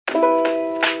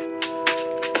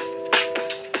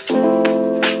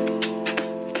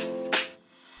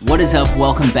What is up?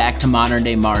 Welcome back to Modern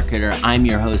Day Marketer. I'm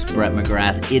your host, Brett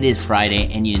McGrath. It is Friday,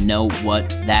 and you know what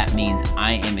that means.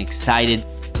 I am excited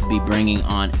to be bringing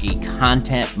on a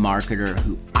content marketer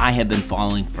who I have been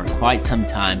following for quite some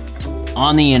time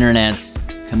on the internets,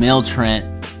 Camille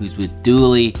Trent, who's with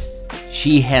Dooly.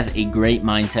 She has a great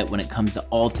mindset when it comes to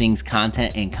all things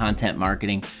content and content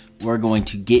marketing. We're going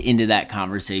to get into that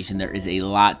conversation. There is a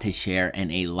lot to share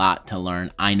and a lot to learn.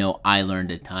 I know I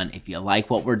learned a ton. If you like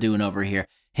what we're doing over here,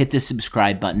 hit the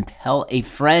subscribe button. Tell a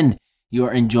friend you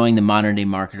are enjoying the Modern Day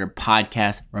Marketer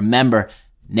podcast. Remember,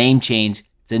 name change.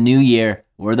 It's a new year.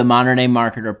 We're the Modern Day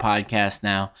Marketer podcast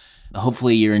now.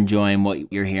 Hopefully you're enjoying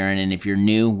what you're hearing. And if you're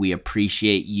new, we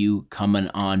appreciate you coming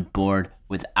on board.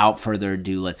 Without further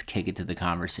ado, let's kick it to the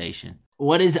conversation.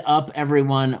 What is up,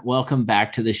 everyone? Welcome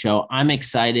back to the show. I'm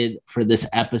excited for this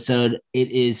episode.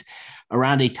 It is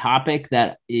around a topic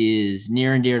that is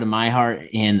near and dear to my heart,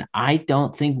 and I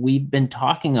don't think we've been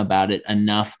talking about it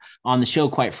enough on the show,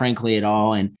 quite frankly, at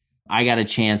all. And I got a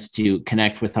chance to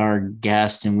connect with our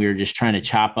guest, and we were just trying to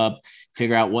chop up,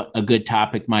 figure out what a good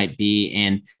topic might be,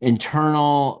 and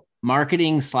internal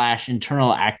marketing /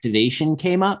 internal activation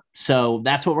came up. So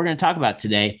that's what we're going to talk about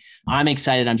today. I'm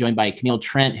excited. I'm joined by Camille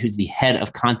Trent, who's the head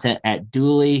of content at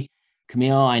Dooly.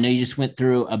 Camille, I know you just went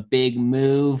through a big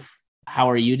move. How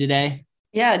are you today?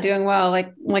 Yeah, doing well.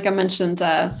 Like I mentioned,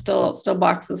 still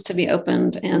boxes to be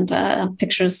opened and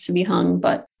pictures to be hung,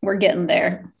 but we're getting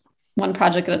there, one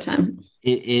project at a time.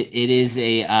 It is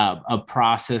a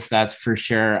process, that's for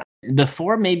sure.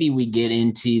 Before maybe we get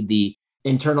into the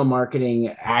internal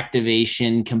marketing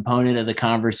activation component of the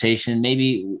conversation,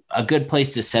 maybe a good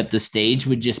place to set the stage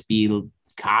would just be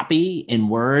copy and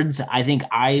words. I think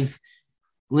I've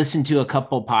listened to a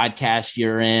couple podcasts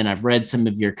you're in. I've read some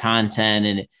of your content,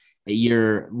 and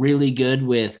you're really good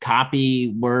with copy,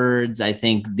 words. I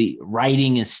think the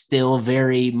writing is still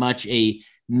very much a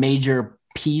major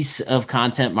piece of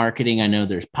content marketing. I know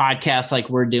there's podcasts like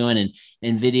we're doing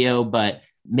and video, but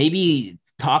maybe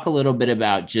talk a little bit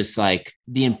about just like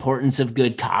the importance of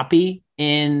good copy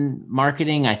in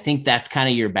marketing. I think that's kind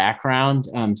of your background.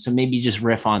 So maybe just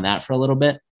riff on that for a little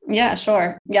bit. Yeah,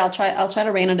 sure. Yeah, I'll try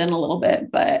to rein it in a little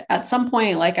bit. But at some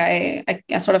point, like I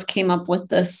sort of came up with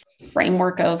this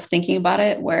framework of thinking about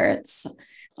it, where it's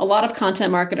a lot of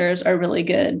content marketers are really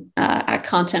good at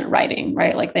content writing,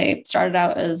 right? Like they started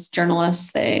out as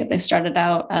journalists, they started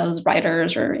out as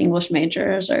writers or English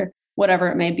majors or whatever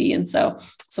it may be. And so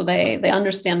they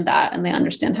understand that, and they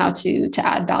understand how to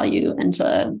add value and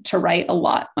to write a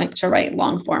lot, like to write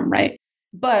long form, right?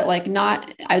 But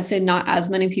I would say not as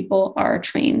many people are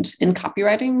trained in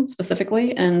copywriting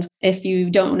specifically. And if you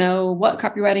don't know what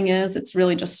copywriting is, it's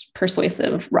really just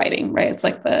persuasive writing, right? It's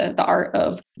like the art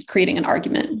of creating an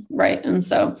argument, right? And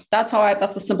so that's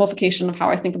the simplification of how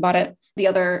I think about it. The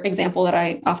other example that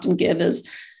I often give is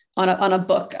on a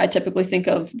book. I typically think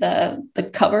of the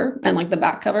cover and like the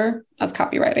back cover as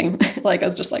copywriting, like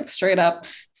as just like straight up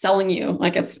selling you.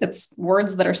 Like it's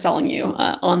words that are selling you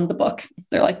on the book.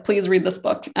 They're like, please read this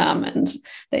book. And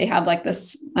they have like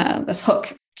this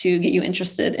hook to get you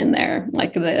interested in there.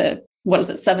 Like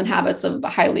 7 habits of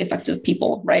highly effective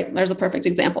people, right? There's a perfect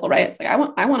example, right? It's like,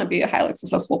 I want to be a highly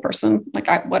successful person.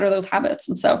 Like what are those habits?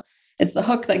 And so it's the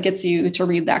hook that gets you to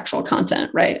read the actual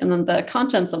content, right? And then the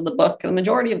contents of the book, the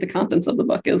majority of the contents of the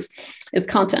book is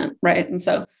content, right? And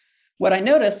so what I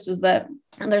noticed is that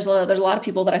there's a lot of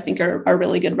people that I think are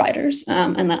really good writers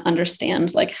and that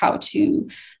understand like how to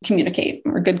communicate,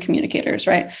 or good communicators,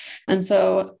 right? And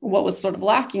so what was sort of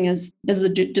lacking is the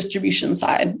distribution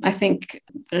side. I think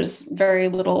there's very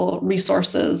little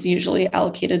resources usually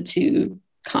allocated to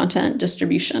content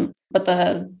distribution. But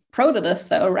the pro to this,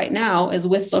 though, right now is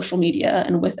with social media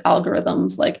and with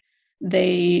algorithms, like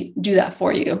they do that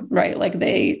for you, right? Like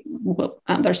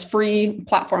there's free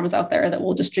platforms out there that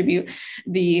will distribute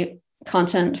the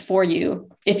content for you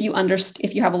if you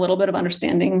have a little bit of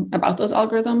understanding about those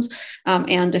algorithms,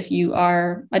 and if you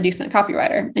are a decent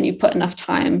copywriter and you put enough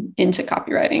time into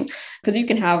copywriting, because you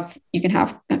can have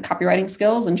copywriting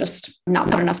skills and just not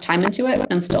put enough time into it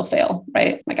and still fail,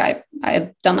 right? Like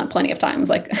I've done that plenty of times.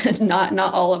 Like not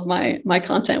all of my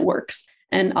content works.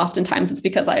 And oftentimes it's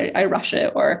because I rush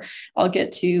it, or I'll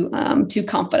get too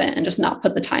confident and just not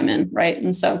put the time in, right?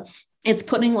 And so it's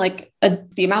putting like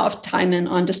the amount of time in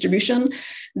on distribution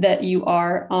that you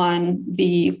are on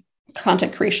the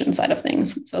content creation side of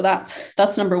things. So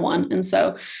that's number one. And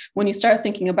so when you start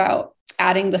thinking about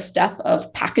adding the step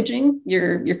of packaging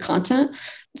your content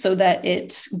so that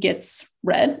it gets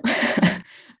read,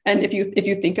 And if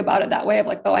you think about it that way of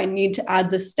like, oh, I need to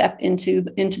add this step into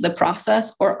the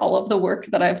process, or all of the work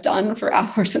that I've done for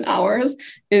hours and hours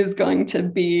is going to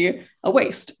be a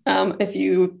waste. If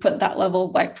you put that level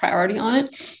of like priority on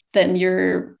it, then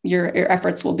your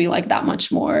efforts will be like that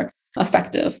much more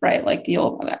effective, right? Like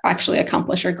you'll actually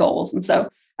accomplish your goals. And so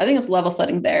I think it's level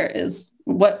setting there is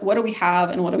what do we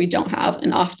have and what do we don't have?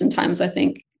 And oftentimes I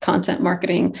think content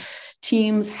marketing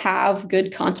teams have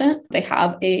good content. They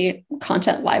have a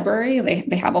content library.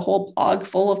 They have a whole blog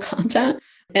full of content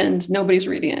and nobody's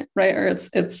reading it, right? Or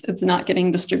it's not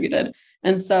getting distributed.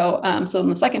 And so then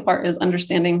the second part is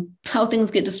understanding how things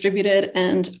get distributed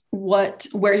and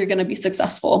where you're going to be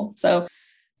successful. So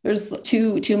there's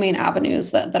two main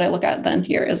avenues that I look at then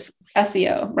here is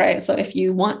SEO, right? So if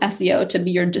you want SEO to be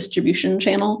your distribution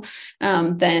channel,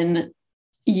 then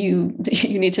you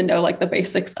need to know like the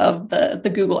basics of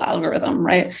the Google algorithm,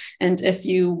 right? And if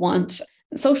you want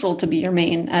social to be your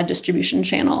main distribution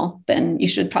channel, then you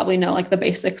should probably know like the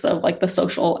basics of like the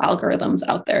social algorithms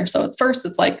out there. So at first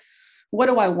it's like, what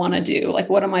do I want to do? Like,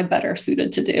 what am I better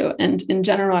suited to do? And in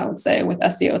general, I would say with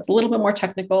SEO, it's a little bit more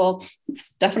technical.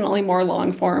 It's definitely more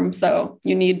long form. So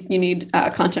you need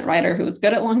a content writer who is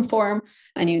good at long form,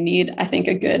 and you need, I think,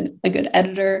 a good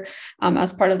editor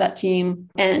as part of that team.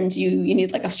 And you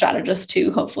need like a strategist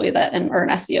too, hopefully or an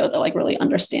SEO that like really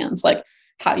understands like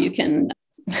how you can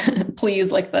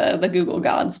please like the Google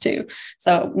gods too.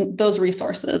 So those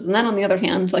resources. And then on the other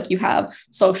hand, like you have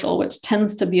social, which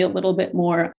tends to be a little bit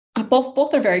more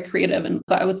both are very creative,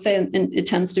 but I would say it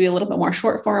tends to be a little bit more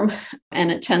short form, and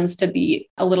it tends to be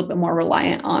a little bit more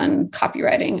reliant on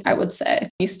copywriting. I would say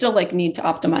you still like need to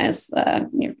optimize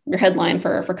your headline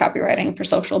for copywriting for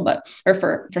social, or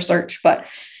for search, but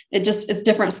it's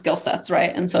different skill sets,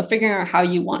 right? And so figuring out how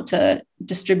you want to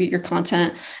distribute your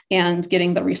content and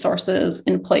getting the resources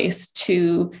in place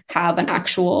to have an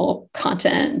actual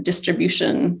content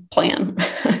distribution plan.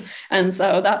 And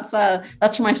so that's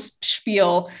my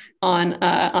spiel on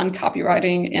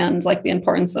copywriting and like the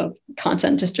importance of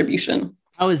content distribution.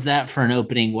 How is that for an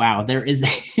opening? Wow, there is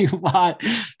a lot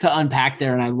to unpack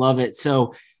there, and I love it.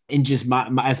 So, in just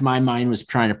as my mind was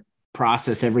trying to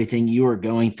process everything you were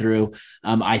going through,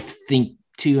 I think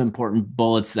two important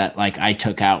bullets that like I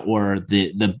took out were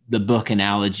the book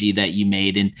analogy that you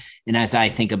made, and as I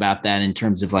think about that in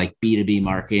terms of like B2B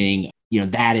marketing,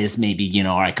 that is maybe,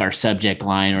 like our subject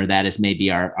line, or that is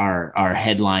maybe our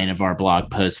headline of our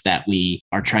blog post that we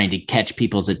are trying to catch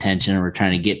people's attention, or we're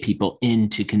trying to get people in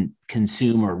to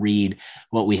consume or read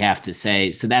what we have to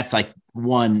say. So that's like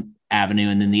one avenue.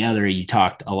 And then the other, you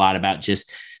talked a lot about just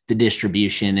the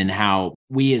distribution and how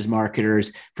we as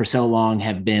marketers for so long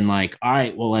have been like, all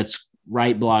right, well, let's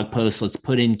write blog posts. Let's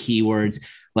put in keywords.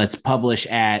 Let's publish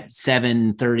at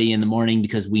 7:30 in the morning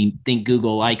because we think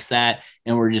Google likes that.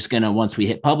 And we're just going to, once we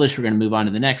hit publish, we're going to move on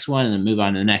to the next one and then move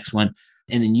on to the next one.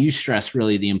 And then you stress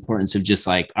really the importance of just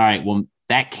like, all right, well,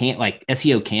 that can't, like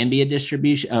SEO can be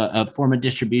a form of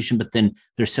distribution, but then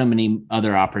there's so many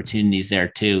other opportunities there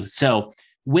too. So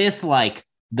with like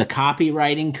the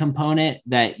copywriting component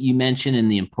that you mentioned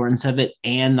and the importance of it,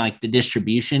 and like the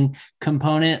distribution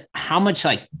component, how much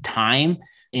like time,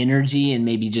 energy, and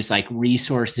maybe just like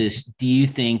resources do you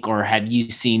think, or have you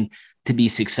seen to be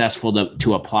successful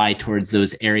to apply towards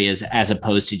those areas, as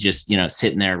opposed to just,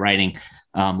 sitting there writing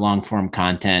long form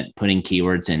content, putting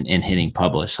keywords and hitting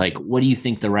publish? Like, what do you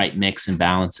think the right mix and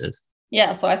balance is?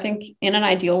 Yeah. So I think in an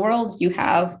ideal world, you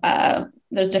have,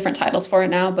 there's different titles for it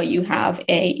now, but you have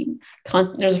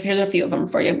here's a few of them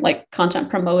for you, like content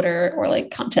promoter, or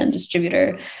like content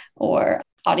distributor, or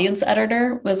audience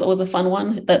editor was a fun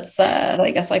one. That's I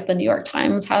guess like the New York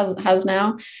Times has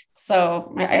now.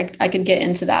 So I could get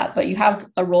into that, but you have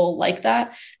a role like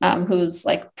that, whose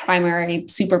like primary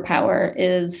superpower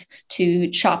is to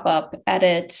chop up,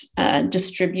 edit,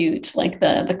 distribute like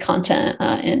the content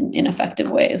in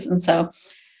effective ways. And so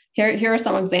here are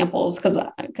some examples,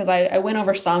 because I went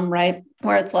over some, right,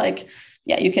 where it's like,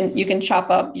 yeah, you can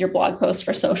chop up your blog post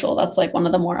for social. That's like one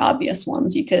of the more obvious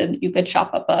ones. You could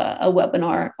chop up a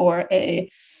webinar or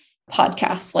a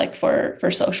podcast like for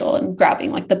social, and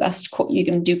grabbing like the best quote. You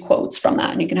can do quotes from that,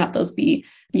 and you can have those be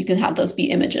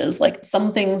images. Like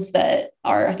some things that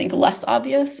are, I think, less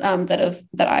obvious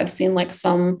that I've seen like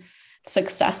some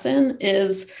success in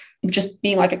is just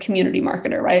being like a community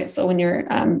marketer, right? So when you're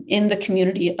in the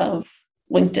community of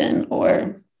LinkedIn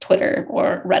or Twitter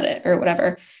or Reddit or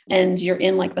whatever, and you're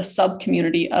in like the sub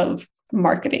community of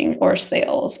marketing or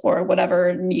sales or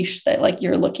whatever niche that like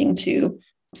you're looking to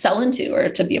sell into or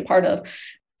to be a part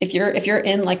of, if you're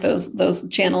in like those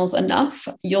channels enough,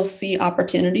 you'll see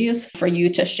opportunities for you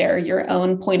to share your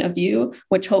own point of view,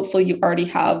 which hopefully you already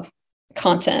have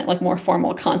content, like more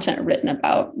formal content written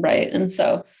about, right? And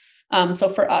so so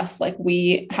for us, like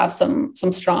we have some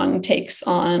strong takes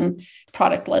on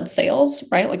product-led sales,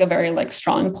 right? Like a very like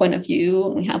strong point of view.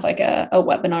 We have like a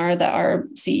webinar that our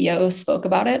CEO spoke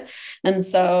about it. And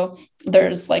so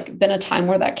there's like been a time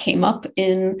where that came up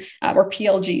in, or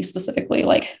PLG specifically,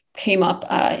 like came up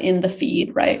in the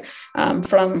feed, right?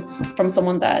 From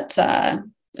someone that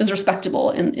is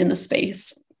respectable in the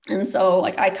space. And so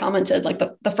like I commented, like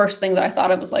the first thing that I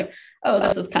thought of was like, oh,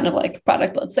 this is kind of like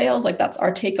product-led sales. Like that's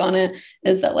our take on it,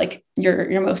 is that like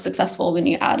you're most successful when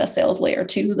you add a sales layer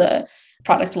to the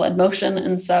product-led motion.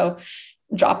 And so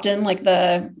dropped in like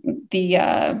the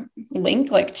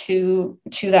link like to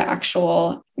that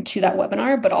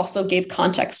webinar, but also gave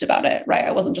context about it, right?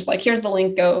 I wasn't just like, here's the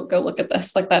link, go look at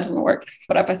this. Like that doesn't work.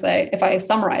 But if I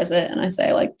summarize it and I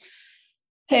say like,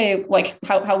 hey, like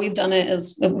how we've done it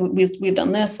is we've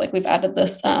done this, like we've added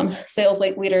this sales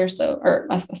leader, or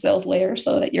a sales layer,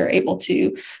 so that you're able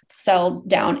to sell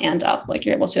down and up, like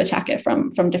you're able to attack it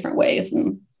from different ways,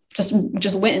 and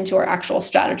just went into our actual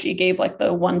strategy, gave like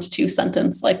the 1 to 2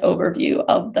 sentence like overview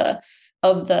of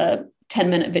the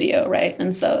 10-minute video, right?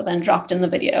 And so then dropped in the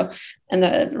video, and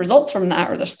the results from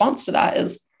that, or the response to that,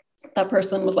 is that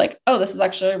person was like, oh, this is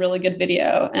actually a really good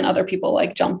video. And other people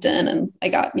like jumped in, and I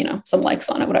got, some likes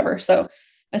on it, whatever. So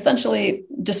essentially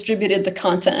distributed the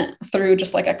content through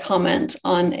just like a comment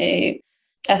on a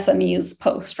SME's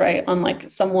post, right? On like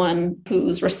someone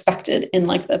who's respected in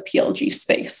like the PLG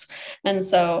space. And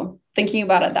so thinking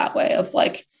about it that way, of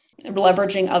like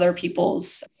leveraging other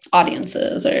people's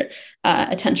audiences or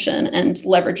attention, and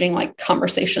leveraging like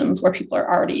conversations where people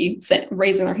are already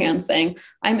raising their hand saying,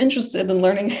 I'm interested in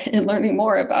learning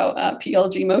more about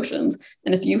PLG motions.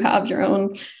 And if you have your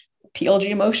own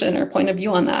PLG motion or point of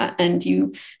view on that, and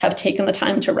you have taken the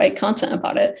time to write content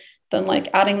about it, then like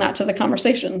adding that to the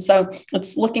conversation. So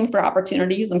it's looking for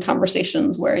opportunities and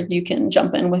conversations where you can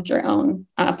jump in with your own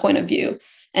point of view,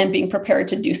 and being prepared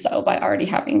to do so by already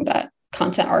having that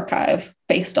content archive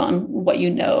based on what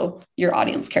your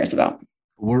audience cares about.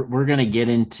 We're going to get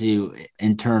into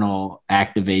internal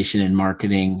activation and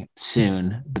marketing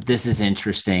soon, but this is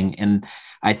interesting. And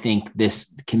I think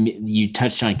you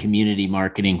touched on community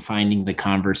marketing, finding the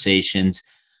conversations.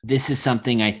 This is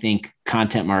something I think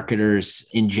content marketers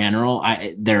in general,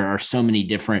 there are so many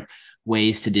different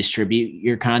ways to distribute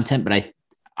your content, but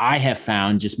I have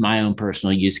found, just my own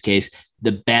personal use case,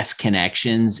 the best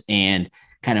connections and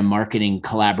kind of marketing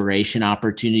collaboration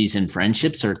opportunities and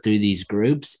friendships are through these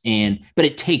groups. But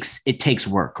it takes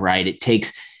work, right? It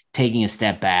takes taking a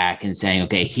step back and saying,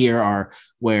 okay, here are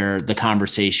where the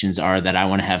conversations are that I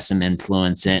want to have some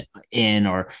influence in,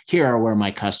 or here are where my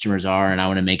customers are. And I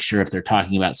want to make sure if they're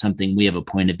talking about something we have a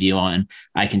point of view on,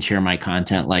 I can share my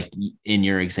content, like in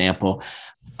your example.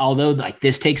 Although like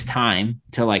this takes time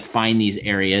to like find these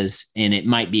areas, and it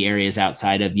might be areas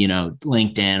outside of,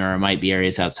 LinkedIn, or it might be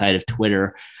areas outside of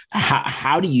Twitter.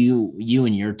 How do you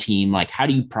and your team, like, how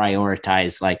do you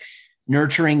prioritize like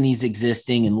nurturing these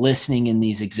existing and listening in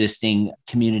these existing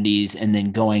communities, and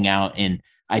then going out and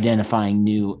identifying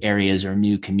new areas or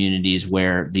new communities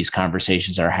where these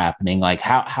conversations are happening? Like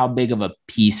how big of a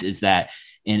piece is that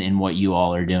in what you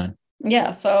all are doing?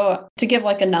 Yeah. So to give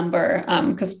like a number,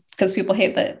 because people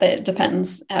hate that it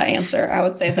depends answer, I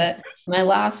would say that my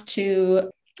last 2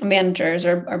 managers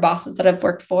or bosses that I've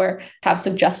worked for have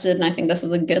suggested, and I think this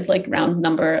is a good like round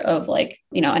number of like,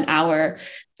 an hour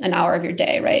of your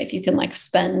day, right? If you can like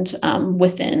spend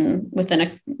within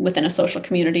a social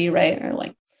community, right? Or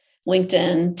like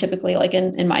LinkedIn, typically, like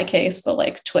in my case, but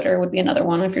like Twitter would be another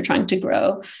one if you're trying to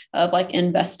grow, of like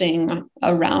investing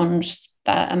around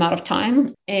that amount of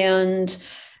time. And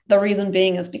the reason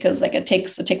being is because like it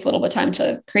takes a little bit of time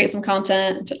to create some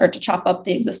content or to chop up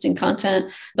the existing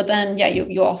content. But then, yeah,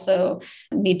 you also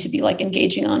need to be like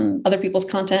engaging on other people's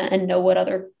content and know what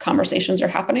other conversations are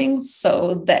happening,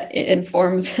 so that it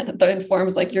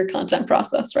informs like your content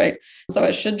process, right? So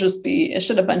it should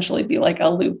eventually be like a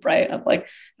loop, right? Of like,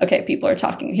 okay, people are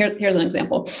talking. Here's an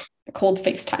example. Cold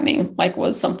FaceTiming like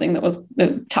was something that was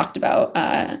talked about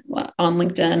on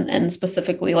LinkedIn, and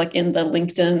specifically like in the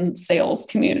LinkedIn sales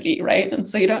community, right? And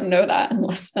so you don't know that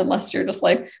unless you're just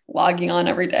like logging on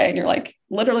every day, and you're like,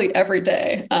 literally every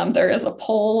day there is a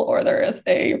poll, or there is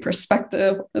a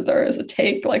perspective, or there is a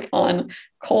take like on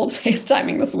cold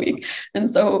FaceTiming this week. And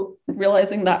so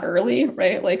realizing that early,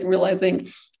 right? Like realizing,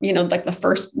 like the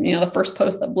first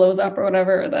post that blows up or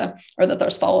whatever, or that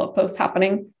there's follow-up posts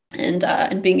happening,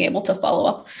 and being able to follow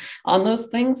up on those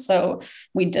things. So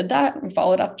we did that and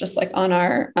followed up just like on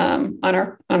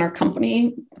our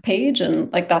company page.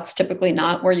 And like, that's typically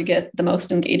not where you get the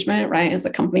most engagement, right? Is a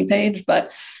company page,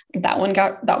 but that one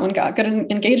got good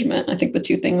engagement. I think the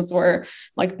two things were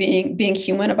like being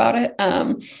human about it,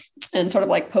 and sort of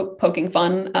like poking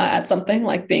fun at something,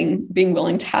 like being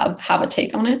willing to have a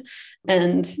take on it,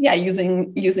 and yeah,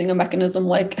 using a mechanism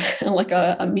like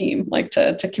a meme, like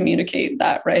to communicate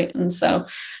that, right? And so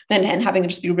and having it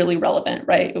just be really relevant,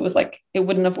 right? It was like it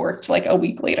wouldn't have worked like a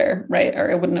week later, right? Or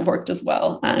it wouldn't have worked as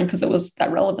well because it was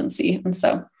that relevancy. And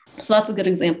so that's a good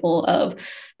example of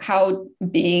how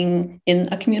being in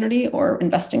a community or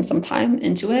investing some time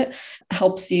into it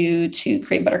helps you to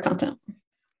create better content.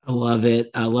 I love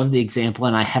it. I love the example.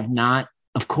 And I have not,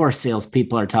 of course,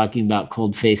 salespeople are talking about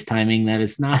cold face timing. That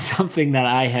is not something that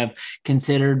I have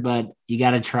considered, but you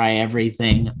got to try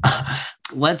everything.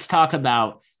 Let's talk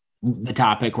about the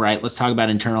topic, right? Let's talk about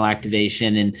internal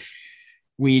activation. And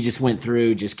we just went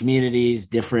through just communities,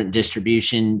 different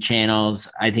distribution channels.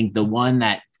 I think the one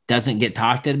that doesn't get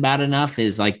talked about enough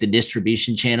is like the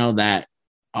distribution channel that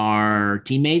our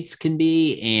teammates can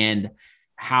be, and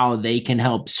how they can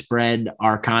help spread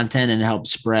our content and help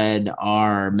spread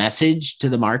our message to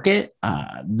the market.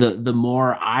 The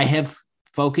more I have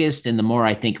focused and the more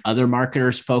I think other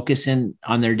marketers focus in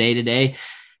on their day-to-day,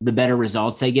 the better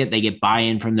results they get. They get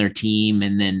buy-in from their team,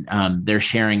 and then they're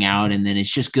sharing out. And then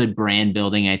it's just good brand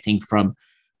building, I think, from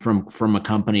a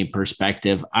company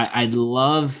perspective. I'd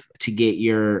love to get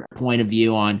your point of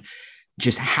view on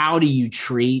just how do you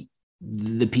treat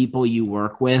the people you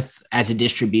work with as a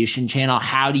distribution channel?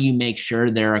 How do you make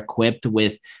sure they're equipped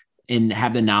with and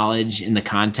have the knowledge and the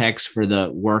context for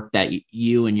the work that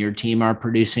you and your team are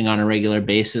producing on a regular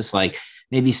basis? Like,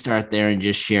 maybe start there and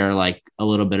just share like a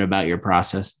little bit about your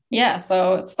process. Yeah.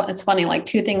 So it's funny, like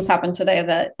two things happened today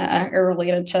that are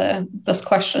related to this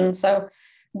question. So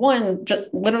one,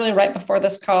 just literally right before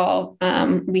this call,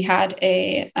 we had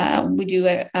we do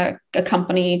a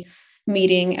company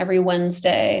meeting every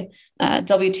Wednesday,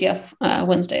 WTF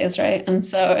Wednesdays, right? And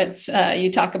so it's you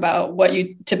talk about what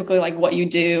you typically like, what you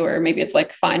do, or maybe it's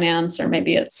like finance, or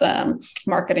maybe it's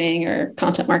marketing or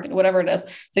content marketing, whatever it is.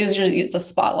 So usually it's a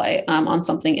spotlight on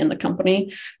something in the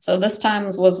company. So this time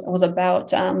was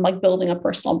about like building a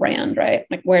personal brand, right?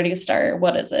 Like, where do you start?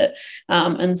 What is it?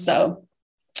 And so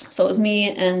it was me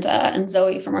and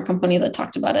Zoe from our company that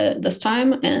talked about it this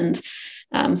time, and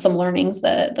some learnings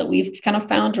that we've kind of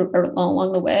found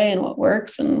along the way, and what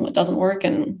works and what doesn't work,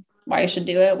 and why you should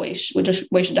do it, what you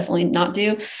should definitely not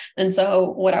do. And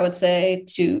so what I would say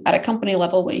at a company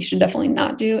level, what you should definitely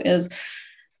not do is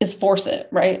force it,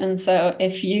 right? And so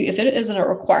if it isn't a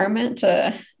requirement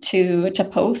to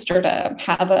post or to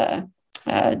have a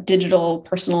digital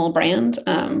personal brand,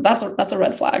 that's a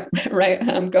red flag,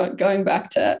 right? Going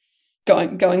back to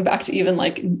even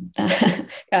like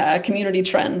community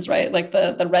trends, right? Like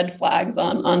the red flags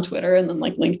on Twitter, and then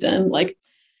like LinkedIn, like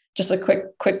just a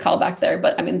quick callback there.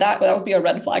 But I mean, that would be a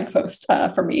red flag post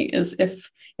for me, is if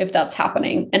that's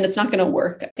happening. And it's not going to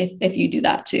work if you do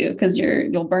that too, because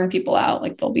you'll burn people out.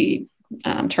 Like, there'll be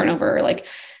turnover. Like,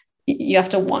 you have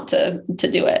to want to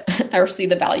do it or see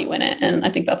the value in it. And I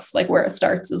think that's like where it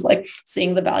starts, is like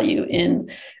seeing the value in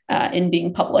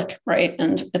being public, right?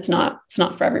 And it's not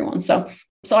for everyone. So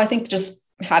I think just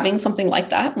having something like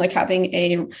that, like having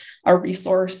a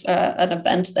resource, an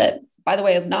event that, by the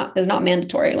way, is not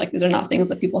mandatory. Like, these are not things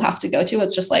that people have to go to.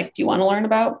 It's just like, do you want to learn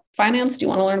about finance? Do you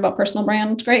want to learn about personal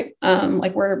brand? Great.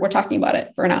 Like we're talking about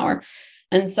it for an hour.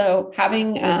 And so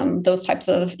having those types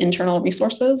of internal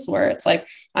resources where it's like,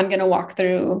 I'm going to walk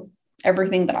through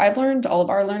everything that I've learned, all of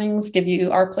our learnings, give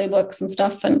you our playbooks and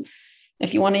stuff. And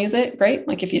if you want to use it, great.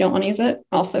 Like, if you don't want to use it,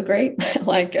 also great.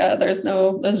 Like there's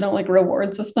no like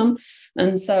reward system.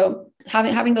 And so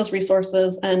having those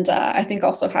resources, and I think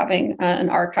also having an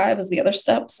archive is the other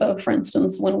step. So for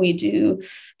instance, when we do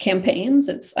campaigns,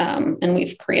 it's and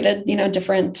we've created,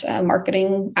 different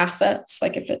marketing assets,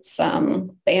 like if it's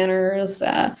banners,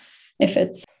 if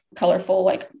it's colorful,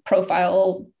 like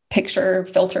profile picture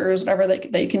filters, whatever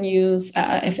that you can use,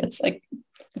 if it's like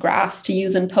graphs to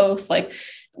use in posts, like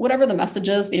whatever the message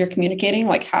is that you're communicating,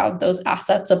 like have those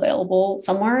assets available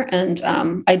somewhere, and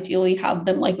ideally have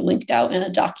them like linked out in a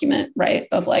document, right?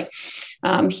 Of like,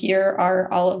 here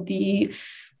are all of the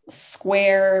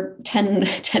square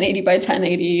 1080 by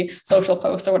 1080 social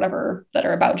posts or whatever that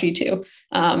are about G2.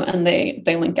 And they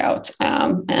link out.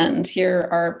 And here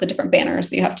are the different banners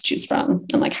that you have to choose from,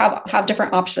 and like have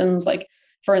different options. Like,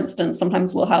 for instance,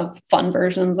 sometimes we'll have fun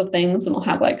versions of things, and we'll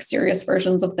have like serious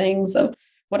versions of things.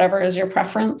 whatever is your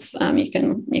preference, you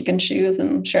can choose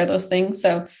and share those things.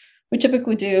 So we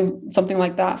typically do something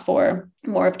like that for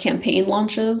more of campaign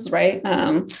launches, right?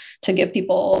 To give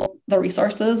people the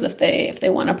resources if they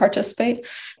want to participate.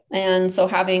 And so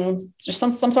having just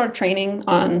some sort of training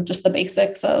on just the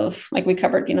basics of, like we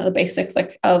covered, the basics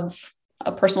like of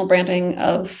personal branding,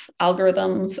 of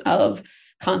algorithms, of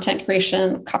content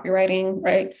creation, of copywriting,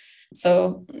 right?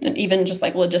 So, and even just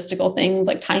like logistical things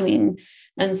like timing.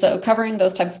 And so covering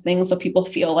those types of things so people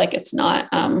feel like it's not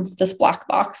this black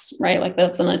box, right? Like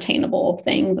that's an attainable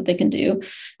thing that they can do.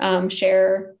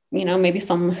 Share, maybe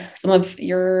some of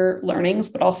your learnings,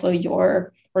 but also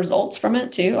your results from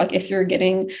it too. Like if you're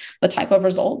getting the type of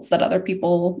results that other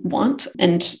people want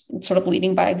and sort of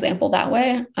leading by example that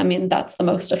way, I mean, that's the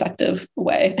most effective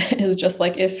way is just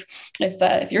like if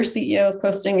your CEO is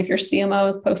posting, if your CMO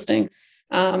is posting,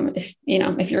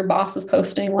 if your boss is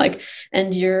posting, like,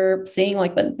 and you're seeing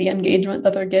like the engagement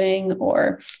that they're getting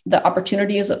or the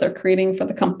opportunities that they're creating for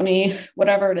the company,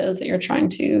 whatever it is that you're trying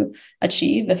to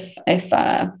achieve,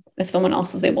 if someone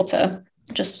else is able to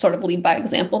just sort of lead by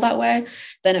example that way,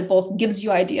 then it both gives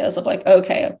you ideas of like,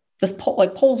 okay, this poll,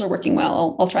 like polls are working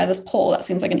well. I'll try this poll. That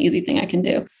seems like an easy thing I can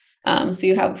do. So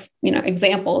you have,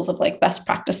 examples of like best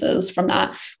practices from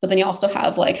that, but then you also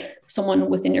have like someone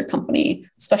within your company,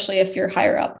 especially if you're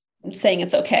higher up, saying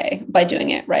it's okay by doing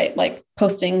it, right? Like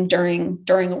posting during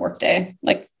a workday,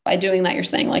 like by doing that, you're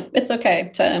saying like, it's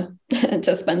okay to,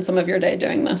 to spend some of your day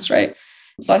doing this, right?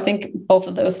 So I think both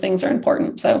of those things are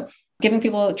important. So giving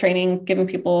people the training, giving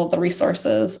people the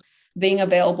resources, being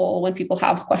available when people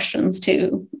have questions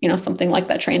too, something like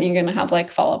that training, you're going to have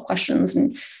like follow-up questions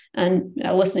and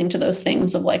listening to those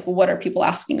things of like, well, what are people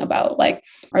asking about? Like,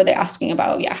 are they asking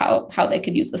about, how they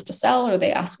could use this to sell? Or are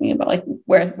they asking about like,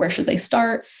 where should they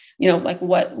start? Like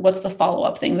what's the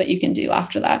follow-up thing that you can do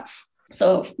after that?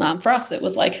 So for us, it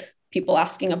was like people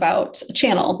asking about a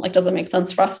channel, like, does it make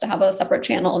sense for us to have a separate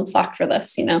channel in Slack for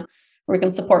this, where we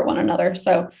can support one another?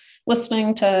 So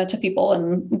listening to people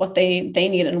and what they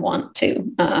need and want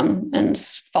to, and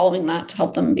following that to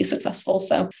help them be successful.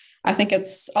 So I think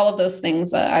it's all of those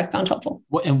things that I've found helpful.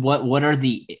 What are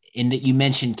you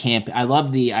mentioned camp. I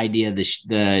love the idea of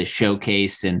the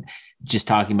showcase and just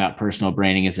talking about personal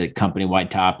branding as a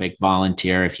company-wide topic.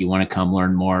 Volunteer. If you want to come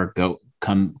learn more,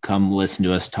 come listen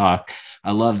to us talk.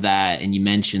 I love that. And you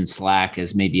mentioned Slack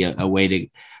as maybe a way to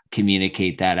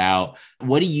communicate that out.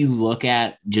 What do you look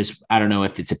at? Just, I don't know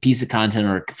if it's a piece of content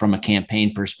or from a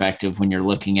campaign perspective, when you're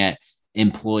looking at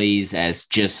employees as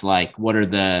just like, what are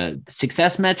the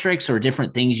success metrics or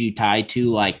different things you tie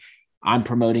to? Like, I'm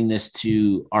promoting this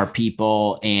to our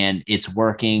people and it's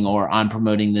working, or I'm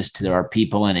promoting this to our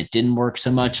people and it didn't work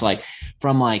so much. Like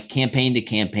from like campaign to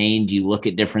campaign, do you look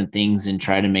at different things and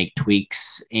try to make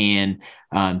tweaks? And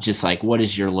just like, what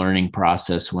is your learning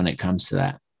process when it comes to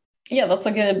that? Yeah, that's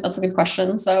a good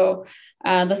question. So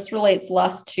this relates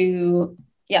less to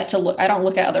look. I don't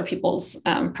look at other people's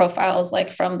profiles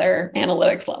like from their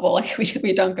analytics level. Like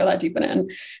we don't go that deep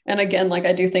in. And again, like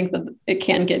I do think that it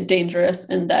can get dangerous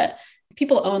in that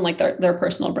people own like their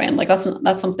personal brand. Like that's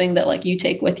something that like you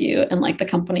take with you, and like the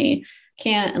company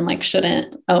can't and like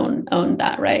shouldn't own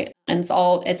that, right? And it's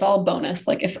all bonus,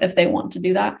 like if they want to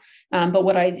do that. But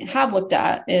what I have looked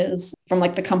at is from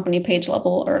like the company page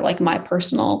level or like my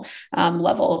personal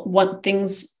level, what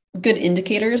things, good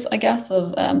indicators, I guess,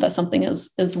 of that something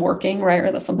is working, right?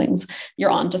 Or that you're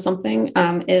on to something,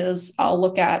 is I'll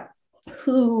look at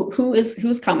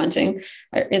who's commenting.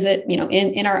 Is it,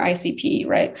 in our ICP,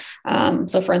 right?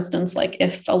 So for instance, like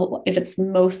if it's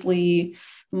mostly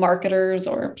marketers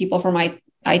or people from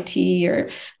IT or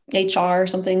HR or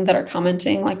something that are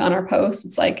commenting like on our posts,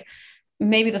 it's like,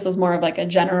 maybe this is more of like a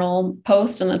general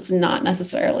post and it's not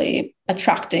necessarily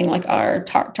attracting like our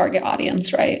target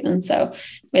audience, right? And so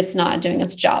it's not doing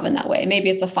its job in that way. Maybe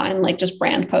it's a fine, like just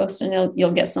brand post and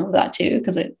you'll get some of that too,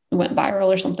 because it went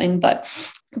viral or something, but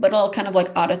I'll kind of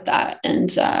like audit that.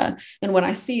 And when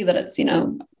I see that it's,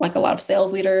 like a lot of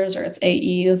sales leaders or it's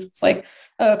AEs, it's like,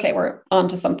 oh, okay, we're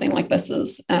onto something, like this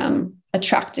is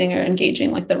attracting or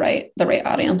engaging like the right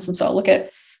audience. And so I'll look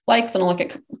at likes and I'll look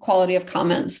at quality of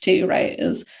comments too, right?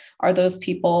 Are those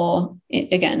people,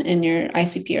 again, in your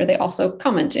ICP, are they also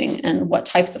commenting, and what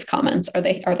types of comments are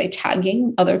they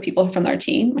tagging other people from their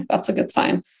team? Like that's a good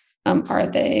sign. Are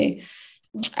they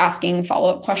asking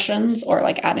follow-up questions or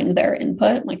like adding their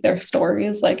input, like their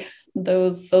stories? Like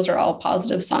those are all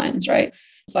positive signs, right?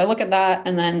 So I look at that,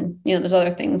 and then, there's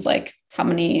other things like how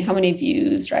many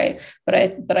views, right?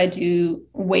 But I do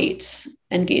weight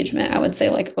engagement, I would say,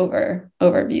 like over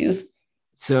views.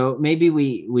 So maybe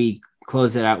we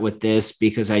close it out with this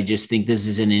because I just think this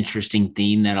is an interesting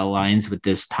theme that aligns with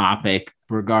this topic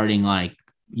regarding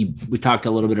we talked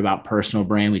a little bit about personal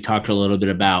brand. We talked a little bit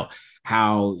about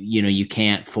how, you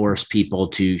can't force people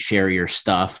to share your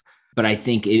stuff. But I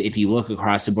think if you look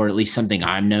across the board, at least something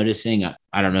I'm noticing,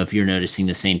 I don't know if you're noticing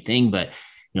the same thing, but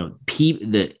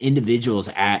the individuals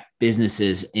at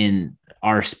businesses in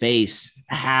our space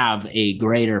have a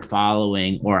greater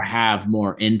following or have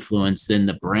more influence than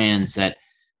the brands that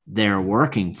they're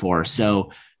working for.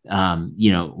 So,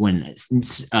 when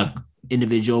a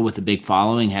individual with a big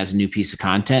following has a new piece of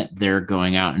content, they're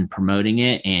going out and promoting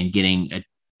it and getting a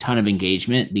ton of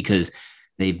engagement because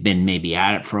they've been maybe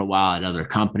at it for a while at other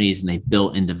companies and they've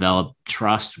built and developed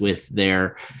trust with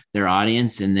their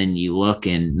audience. And then you look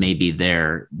and maybe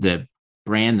the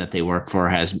brand that they work for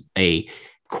has a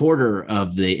quarter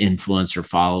of the influencer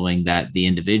following that the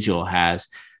individual has.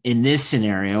 In this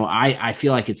scenario, I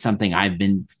feel like it's something I've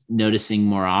been noticing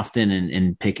more often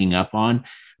and picking up on.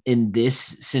 In this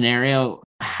scenario,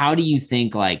 how do you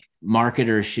think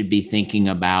marketers should be thinking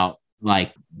about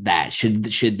that? Should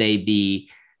they be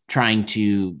trying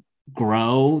to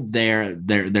grow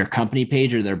their company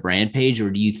page or their brand page, or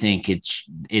do you think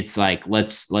it's like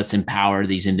let's empower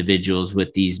these individuals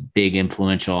with these big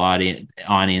influential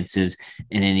audiences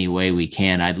in any way we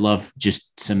can? I'd love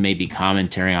just some maybe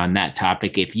commentary on that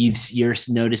topic if you're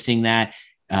noticing that.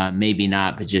 Maybe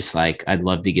not, but just I'd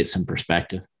love to get some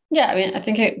perspective. Yeah, I mean, I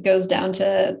think it goes down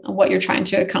to what you're trying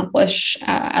to accomplish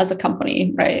as a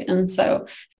company, right? And so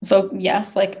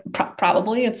yes,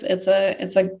 probably it's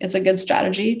a good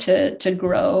strategy to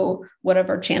grow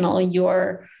whatever channel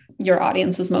your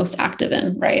audience is most active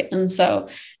in, right? And so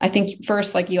I think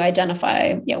first, you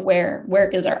identify, where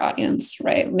is our audience,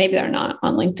 right? Maybe they're not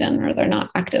on LinkedIn or they're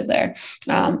not active there,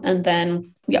 and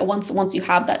then once you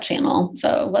have that channel,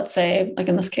 so let's say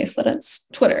in this case that it's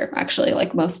Twitter, actually,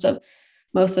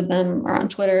 most of them are on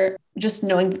Twitter. Just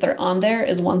knowing that they're on there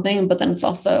is one thing, but then it's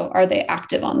also, are they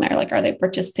active on there? Are they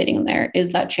participating in there?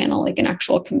 Is that channel an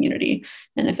actual community?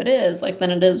 And if it is,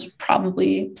 then it is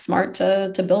probably smart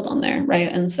to build on there, right?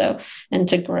 And so, and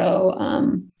to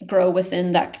grow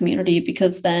within that community,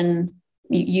 because then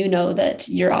you know that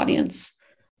your audience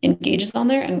engages on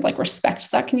there and respects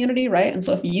that community, right? And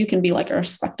so if you can be a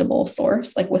respectable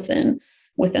source, within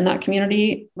that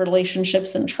community,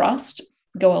 relationships and trust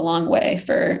go a long way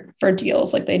for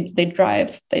deals. They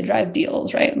drive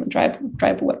deals, right? And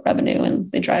drive what revenue,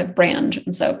 and they drive brand.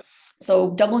 And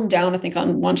so doubling down, I think,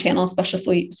 on one channel,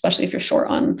 especially if you're short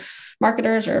on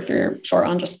marketers or if you're short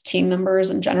on just team members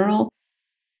in general,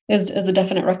 is a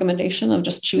definite recommendation of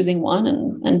just choosing one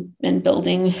and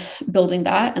building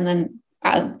that. And then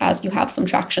as you have some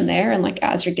traction there, and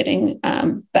as you're getting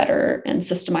better and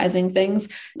systemizing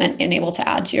things and able to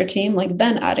add to your team,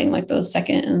 then adding those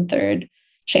second and third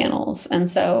channels. And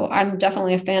so I'm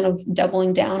definitely a fan of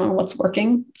doubling down on what's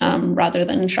working, rather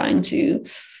than trying to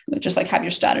just have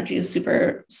your strategies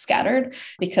super scattered,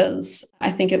 because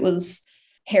I think it was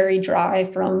Harry Dry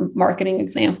from Marketing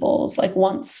Examples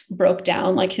once broke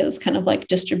down his kind of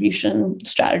distribution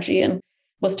strategy and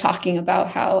was talking about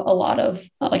how a lot of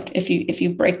if you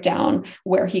break down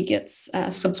where he gets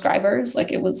subscribers,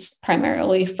 it was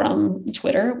primarily from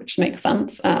Twitter, which makes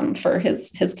sense for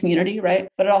his community, right?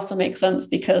 But it also makes sense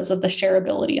because of the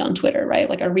shareability on Twitter, right?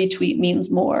 A retweet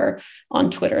means more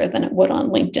on Twitter than it would on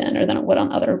LinkedIn or than it would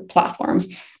on other platforms.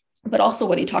 But also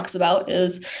what he talks about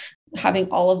is having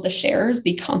all of the shares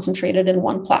be concentrated in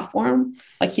one platform.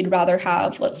 He'd rather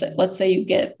have, let's say you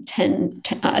get 10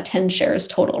 shares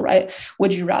total, right?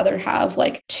 Would you rather have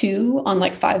 2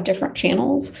 on 5 different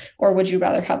channels, or would you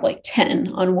rather have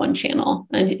 10 on one channel?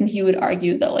 And he would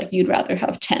argue that you'd rather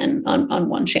have 10 on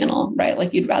one channel,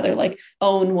 right? You'd rather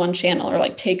own one channel or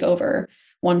take over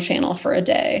one channel for a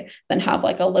day than have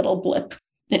a little blip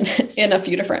in a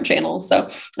few different channels. So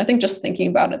I think just thinking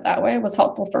about it that way was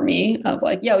helpful for me of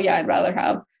I'd rather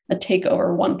have a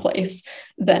takeover one place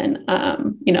than,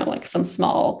 some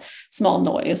small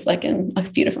noise, in a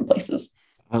few different places.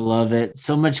 I love it.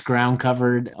 So much ground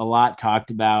covered, a lot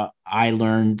talked about. I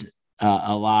learned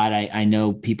a lot. I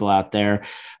know people out there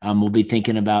will be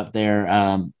thinking about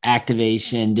their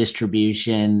activation,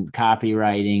 distribution,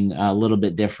 copywriting a little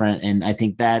bit different. And I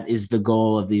think that is the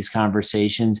goal of these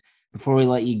conversations. Before we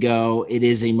let you go, it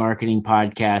is a marketing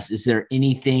podcast. Is there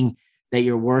anything that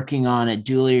you're working on at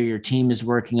Dooly or your team is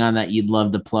working on that you'd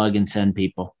love to plug and send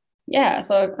people? Yeah,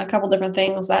 so a couple different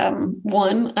things.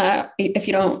 One, if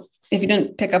you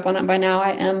didn't pick up on it by now, I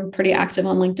am pretty active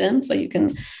on LinkedIn, so you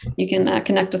can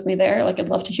connect with me there. I'd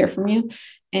love to hear from you.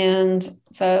 And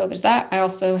so there's that. I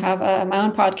also have my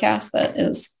own podcast that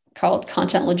is called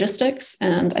Content Logistics.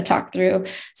 And I talk through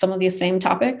some of these same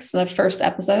topics. The first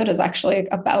episode is actually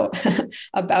about,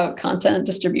 about content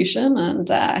distribution. And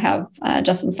I have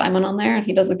Justin Simon on there, and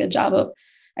he does a good job of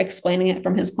explaining it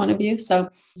from his point of view. So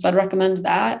I'd recommend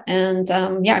that. And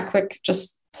quick,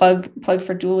 just plug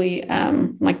for Dooly.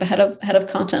 Like the head of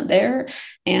content there,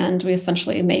 and we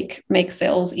essentially make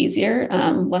sales easier,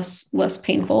 less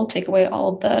painful, take away all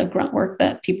of the grunt work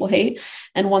that people hate.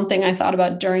 And one thing I thought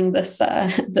about during this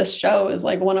show is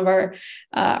like one of our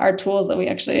tools that we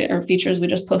actually, or features we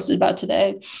just posted about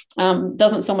today,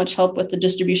 doesn't so much help with the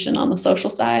distribution on the social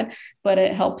side, but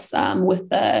it helps with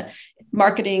the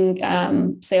marketing,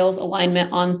 sales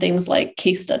alignment on things like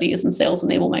case studies and sales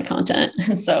enablement content.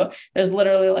 And so there's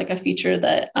literally like a feature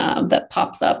that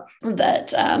pops up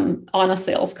that on a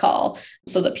sales call,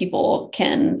 so that people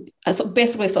can, so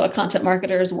a content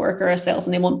marketer's work or a sales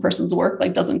enablement person's work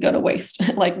like doesn't go to waste,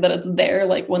 like that it's there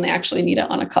like when they actually need it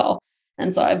on a call.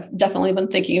 And so I've definitely been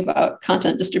thinking about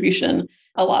content distribution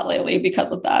a lot lately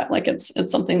because of that. Like it's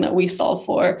something that we solve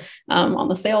for on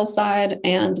the sales side,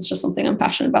 and it's just something I'm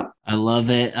passionate about. I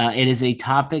love it. It is a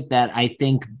topic that I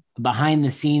think behind the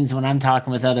scenes, when I'm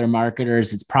talking with other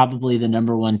marketers, it's probably the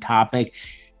number one topic.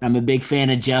 I'm a big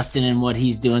fan of Justin and what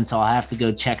he's doing, so I'll have to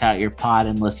go check out your pod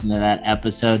and listen to that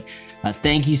episode.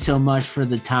 Thank you so much for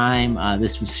the time.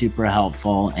 This was super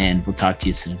helpful, and we'll talk to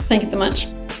you soon. Thank you so much.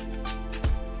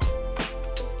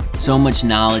 So much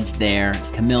knowledge there.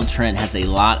 Camille Trent has a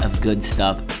lot of good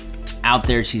stuff out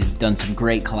there. She's done some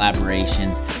great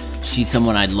collaborations. She's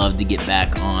someone I'd love to get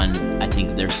back on. I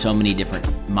think there's so many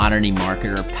different modern day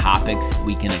marketer topics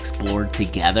we can explore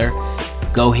together.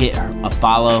 Go hit a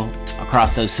follow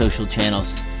across those social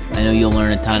channels. I know you'll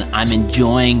learn a ton. I'm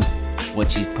enjoying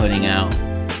what she's putting out.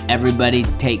 Everybody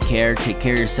take care of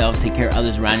yourself, take care of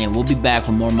others around you. We'll be back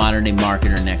with more Modern Day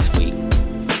Marketer next week.